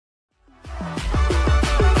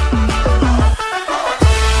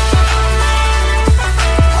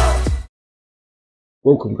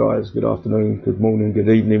Welcome guys, good afternoon, good morning, good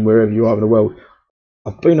evening, wherever you are in the world.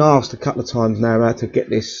 I've been asked a couple of times now how to get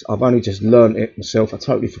this. I've only just learnt it myself. I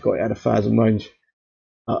totally forgot it had 1,000 range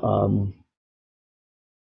at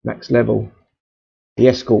max level. The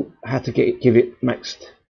Escort, had to give it maxed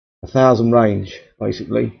 1,000 range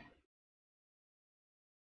basically.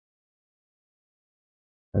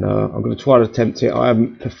 And I'm going to try to attempt it. I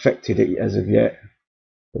haven't perfected it as of yet.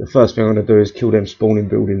 But the first thing I'm going to do is kill them spawning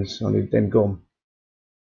buildings. I need them gone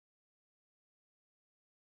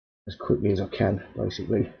as quickly as I can,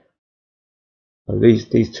 basically. So these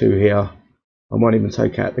two here, I might even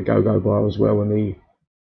take out the go-go bar as well and the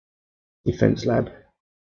defense lab.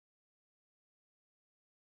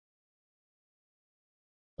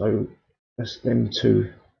 So that's them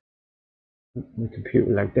two. The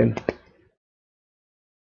computer lag then.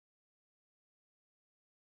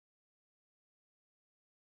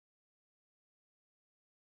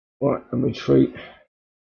 Right, and retreat.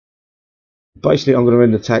 Basically, I'm going to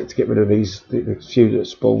end the attack to get rid of these, the few that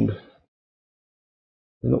spawned.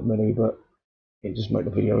 Not many, but it just makes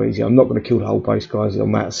the video easier. I'm not going to kill the whole base, guys.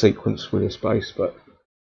 I'm out of sequence with this base, but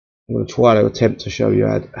I'm going to try to attempt to show you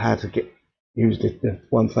how to use the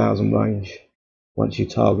 1,000 range once you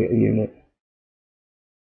target a unit.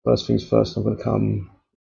 First things first, I'm going to come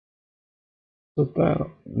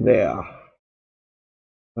about there,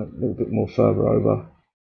 a little bit more further over,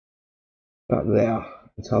 about there,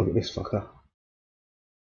 and target this fucker.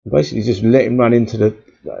 Basically just let him run into the,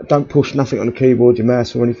 don't push nothing on the keyboard, your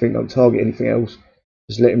mouse or anything, don't target anything else,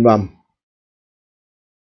 just let him run.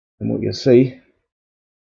 And what you'll see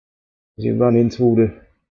is he'll run into all the,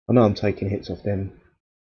 I know I'm taking hits off them,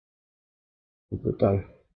 but go.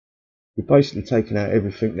 You're basically taking out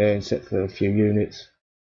everything there except for a few units.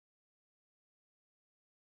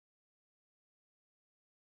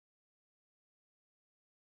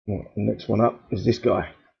 Right, the next one up is this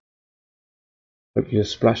guy. Hopefully the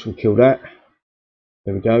splash will kill that.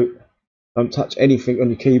 There we go. Don't touch anything on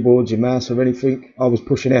your keyboard, your mouse or anything. I was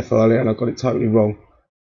pushing F earlier and I got it totally wrong.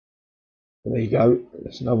 But there you go.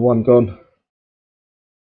 There's another one gone.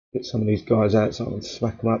 Get some of these guys out so I can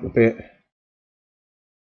smack them up a bit.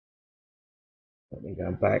 Let me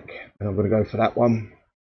go back and I'm going to go for that one.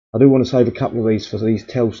 I do want to save a couple of these for these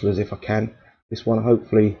Teslas if I can. This one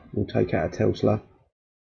hopefully will take out a Tesla.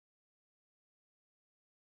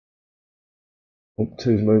 Oh,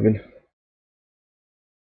 two's moving.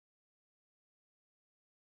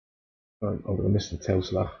 Oh, I'm going to miss the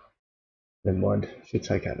Tesla. Never mind, should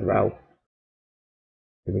take out the rail.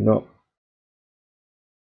 Maybe not.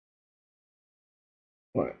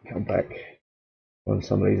 Right, come back. Run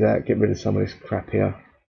some of these out, get rid of some of this crap here.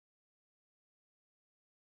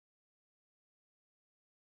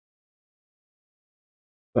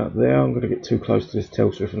 About there, I'm going to get too close to this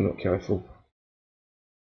Tesla if I'm not careful.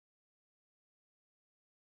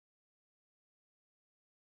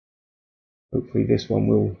 Hopefully this one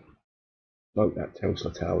will smoke that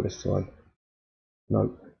Tesla tower this time.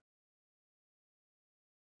 No.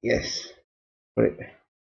 Yes. Got it.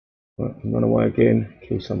 Right, run away again,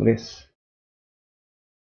 kill some of this.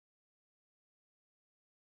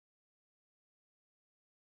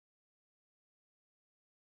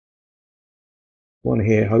 One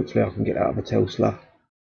here, hopefully I can get out of a Tesla.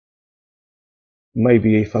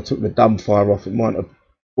 Maybe if I took the dumbfire off it might have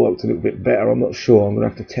worked a little bit better, I'm not sure, I'm going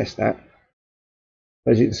to have to test that.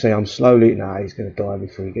 As you can see I'm slowly, he's going to die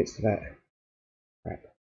before he gets to that. Crap.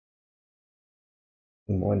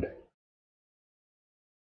 Never mind.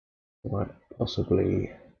 Right, possibly,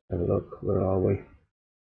 have a look, where are we? I'm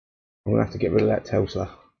going to have to get rid of that Tesla.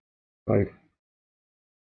 Right.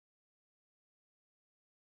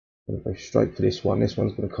 I'm going to go straight for this one. This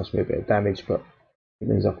one's going to cost me a bit of damage, but it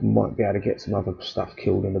means I might be able to get some other stuff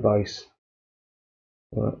killed in the base.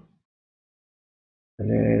 Right. And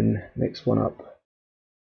then next one up,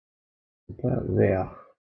 about there.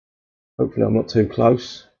 Hopefully I'm not too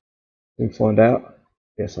close. We'll find out.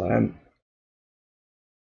 Yes, I am.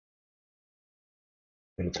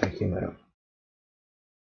 I'm going to take him out.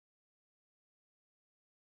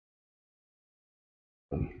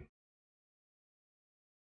 I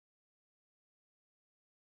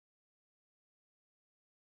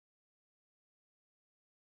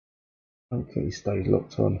don't think he stays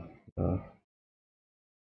locked on.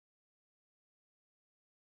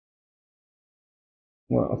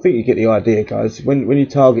 Well, I think you get the idea, guys. When you're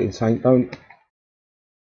targeting something,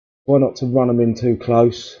 try not to run them in too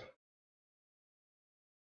close,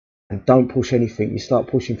 and don't push anything. You start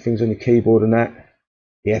pushing things on your keyboard and that,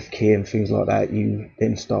 the F key and things like that, you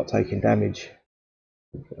then start taking damage.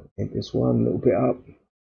 Hit this one a little bit up.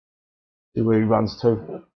 See where he runs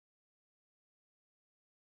to.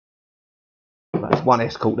 That's one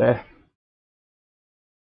escort there.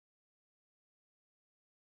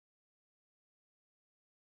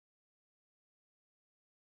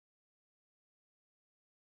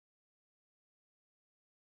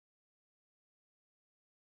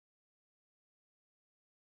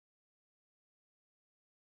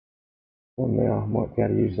 One there, I might be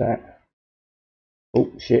able to use that.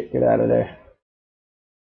 Oh shit, get out of there.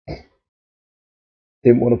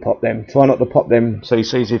 Didn't want to pop them. Try not to pop them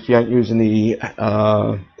CCs if you ain't using the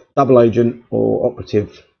double agent or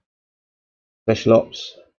operative special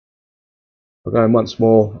ops. We're going once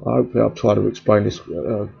more. Hopefully I've tried to explain this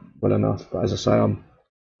well enough, but as I say, I'm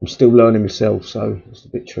still learning myself, so it's a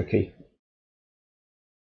bit tricky.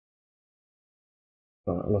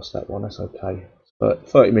 Right, I lost that one, that's okay. But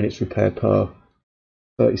 30 minutes repair per,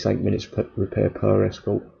 38 minutes repair per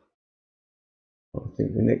escort. I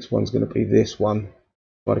think the next one's going to be this one.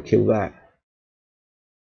 Try to kill that.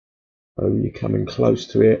 So you're coming close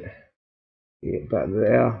to it. Get back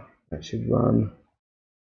there. That should run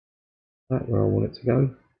that where I want it to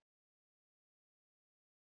go.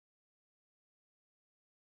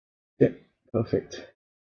 Yep, perfect.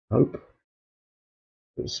 Hope.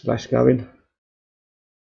 Put the splash going.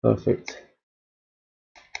 Perfect.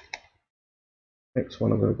 Next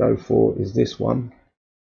one I'm going to go for is this one.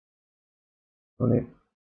 On it.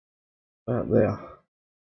 About there.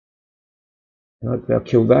 And hopefully I'll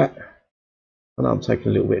kill that. I know I'm taking a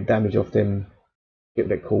little bit of damage off them. Get what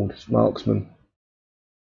they're called, marksman.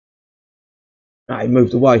 Ah, he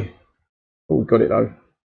moved away. Oh, we got it though.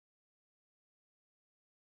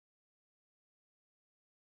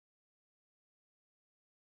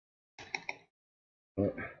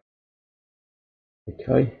 Right.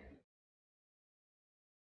 Okay.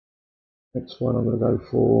 Next one I'm going to go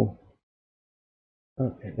for.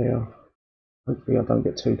 Okay, there. Hopefully I don't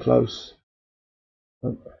get too close.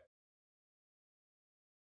 Oh.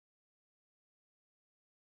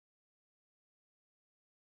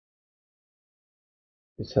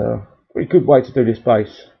 It's a pretty good way to do this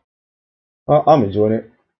base. I'm enjoying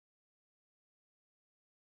it.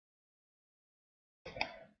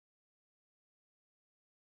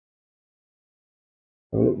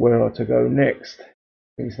 I'll look where to go next. I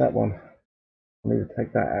think it's that one. I need to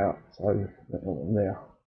take that out. So that one there.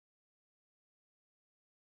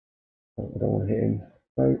 I don't want to hit him.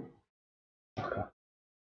 No. Okay.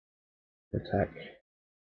 Attack.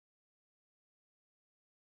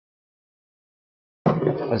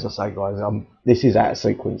 As I say, guys, this is out of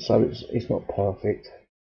sequence, so it's not perfect.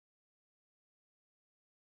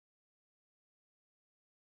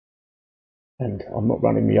 And I'm not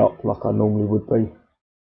running me up like I normally would be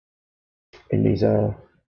in these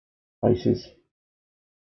places.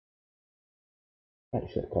 That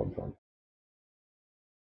should come from.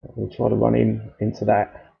 We'll try to run into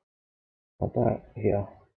that about here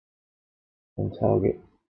and target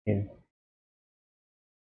in.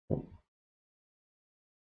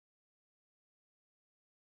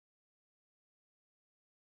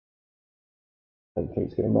 Don't think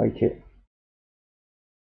it's going to make it.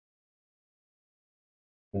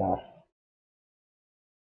 No.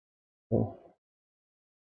 Oh.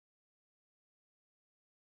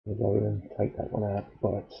 We'll go in and take that one out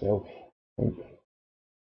by itself, I think.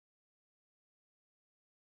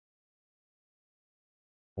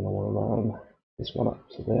 And I want to run this one up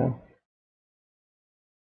to there.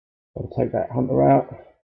 I'll take that hunter out.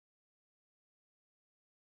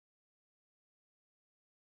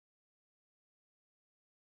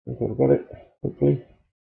 I think I've got it, hopefully.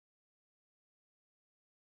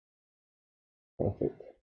 Perfect.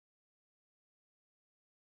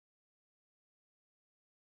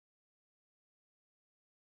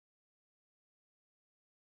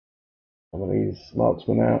 Some of these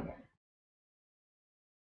marksmen out.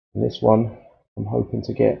 And this one, I'm hoping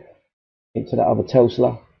to get into that other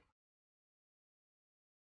Tesla.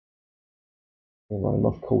 I'm running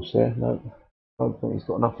off course there. No, I don't think he's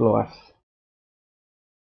got enough life.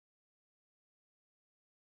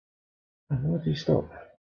 Where did he stop?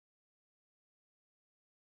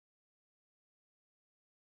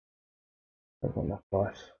 I've got enough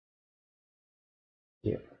life.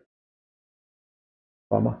 Yeah.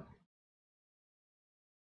 Bummer.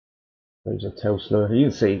 There's a Tesla. You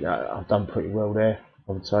can see I've done pretty well there,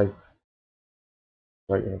 I would say.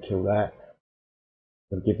 Right, going to kill that.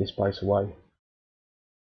 Going to give this base away.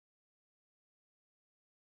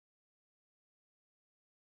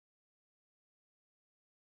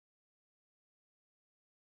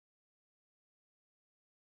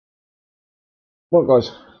 Right,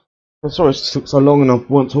 guys. I'm sorry it took so long and I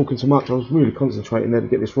wasn't talking too much. I was really concentrating there to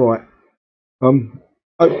get this right.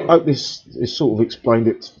 I hope this is sort of explained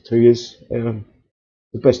it to you.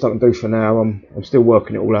 the best I can do for now. I'm still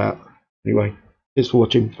working it all out. Anyway, thanks for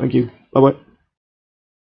watching. Thank you. Bye bye.